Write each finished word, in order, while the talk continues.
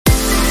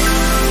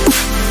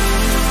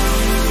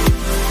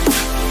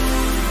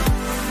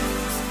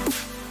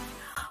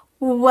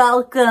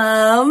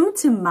Welcome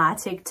to my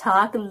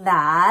TikTok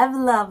live,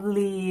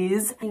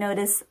 lovelies. You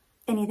notice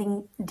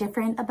anything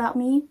different about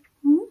me?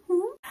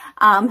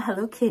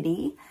 Hello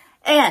Kitty.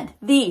 And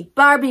the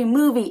Barbie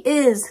movie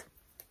is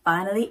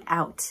finally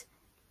out.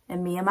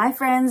 And me and my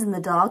friends in the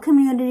doll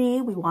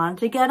community, we wanted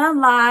to get on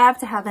live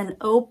to have an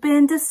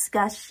open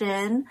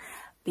discussion.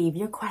 Leave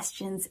your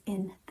questions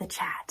in the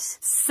chat.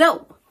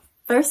 So,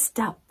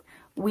 first up,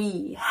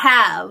 we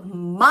have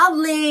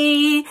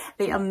Molly,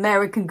 the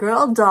American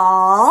Girl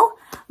doll.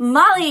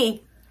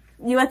 Molly,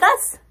 you with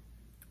us?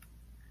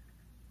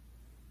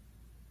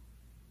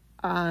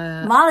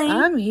 Molly,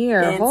 I'm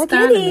here. it's Hold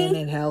Kitty. on a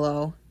minute.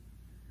 Hello.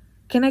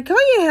 Can I call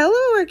you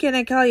Hello or can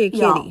I call you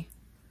Kitty? Y'all,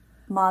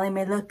 Molly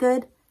may look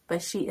good,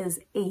 but she is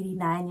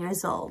 89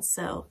 years old,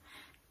 so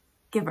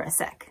give her a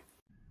sec.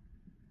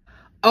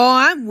 Oh,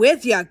 I'm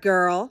with ya,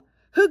 girl.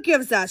 Who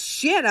gives a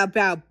shit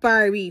about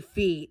Barbie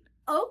feet?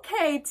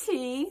 Okay,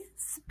 T,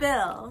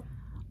 spill.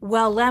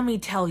 Well, let me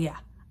tell ya,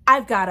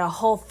 I've got a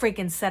whole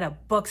freaking set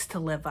of books to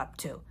live up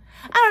to.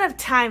 I don't have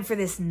time for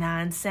this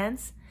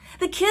nonsense.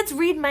 The kids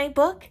read my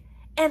book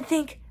and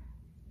think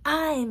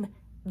I'm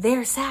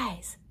their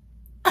size.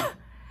 I'm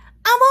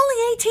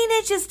only 18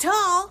 inches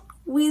tall.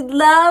 We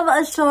love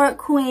a short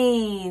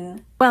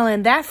queen. Well,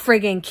 in that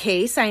friggin'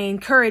 case, I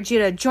encourage you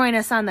to join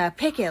us on the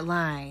picket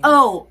line.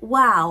 Oh,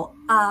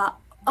 wow.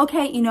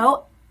 Okay, you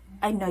know,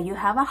 I know you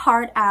have a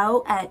heart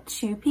out at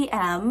 2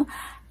 p.m.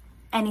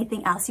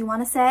 Anything else you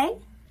want to say?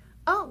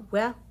 Oh,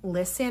 well,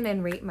 listen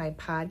and rate my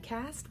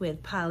podcast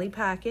with Polly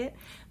Pocket,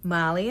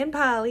 Molly and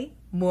Polly,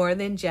 More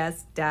Than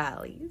Just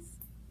Dollies.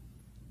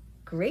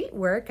 Great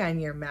work on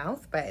your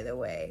mouth, by the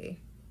way.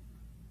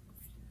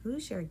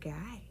 Who's your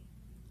guy?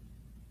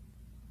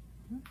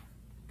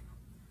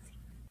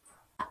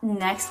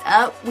 Next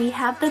up, we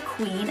have the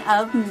queen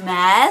of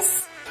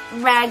mess,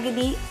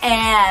 Raggedy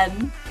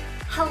Ann.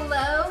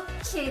 Hello,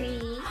 kitty.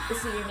 I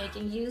see you're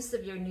making use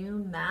of your new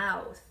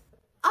mouth.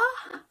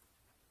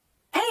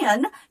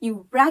 Ann,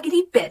 you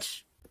raggedy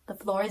bitch. The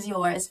floor is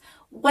yours.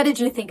 What did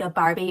you think of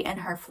Barbie and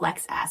her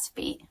flex-ass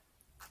feet?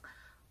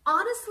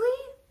 Honestly,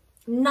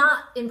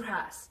 not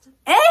impressed.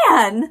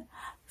 Ann!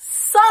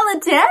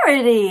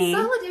 Solidarity!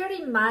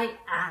 Solidarity my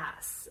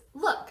ass.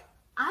 Look,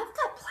 I've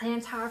got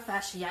plantar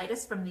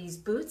fasciitis from these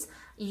boots.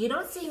 You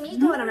don't see me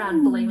going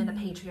around blaming the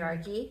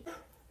patriarchy.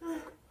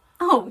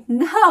 Oh,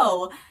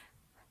 no.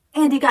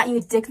 Andy got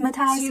you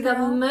digmatized, To the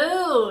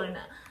moon.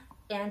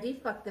 Andy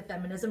fucked the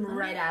feminism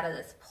right out of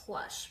this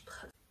plush.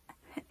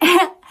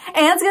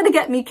 Ann's gonna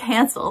get me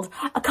canceled.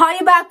 I'll call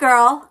you back,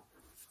 girl.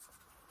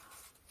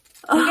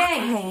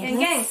 Gang, gang,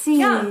 gang,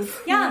 yum,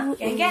 yum,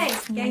 gang, gang,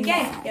 gang,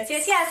 gang, yes,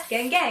 yes, yes,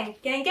 gang, gang,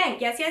 gang, gang,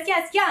 yes, yes,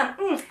 yes,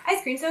 yum,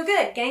 ice cream so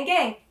good, gang,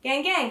 gang,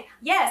 gang, gang,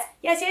 yes,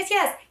 yes, yes,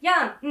 yes,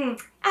 yum,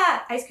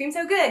 ice cream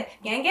so good,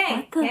 gang,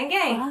 gang, gang,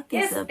 gang,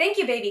 yes, thank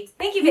you, baby,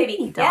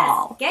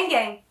 yes, gang,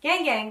 gang,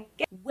 gang, gang.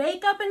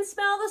 Wake up and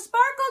smell the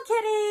sparkle,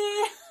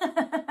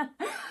 kitty!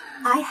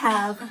 I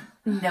have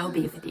no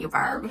beef with you,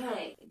 Barb.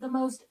 Okay, the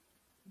most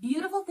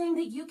beautiful thing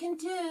that you can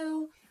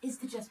do is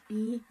to just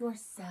be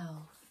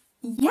yourself.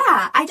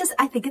 Yeah, I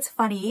think it's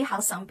funny how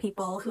some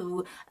people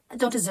who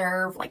don't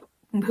deserve, like,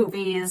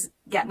 movies,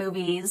 get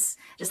movies,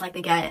 just like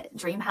they get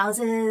dream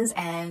houses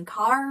and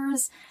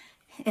cars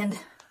and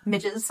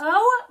midges.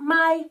 Oh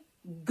my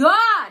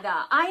God!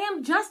 I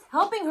am just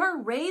helping her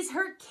raise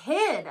her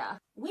kid.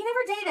 We never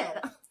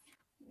dated.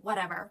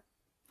 Whatever.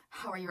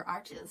 How are your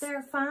arches?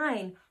 They're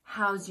fine.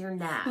 How's your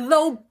neck?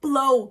 Low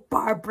blow,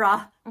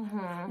 Barbara.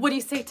 What do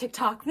you say,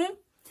 TikTok?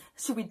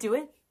 Should we do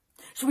it?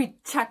 Should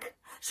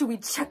we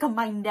check on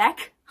my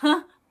neck?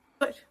 Huh?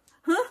 But,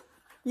 huh?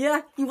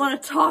 Yeah, you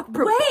want to talk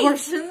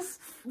proportions?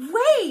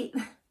 Wait!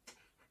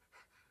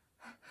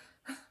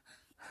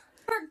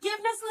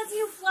 Forgiveness lets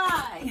you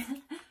fly.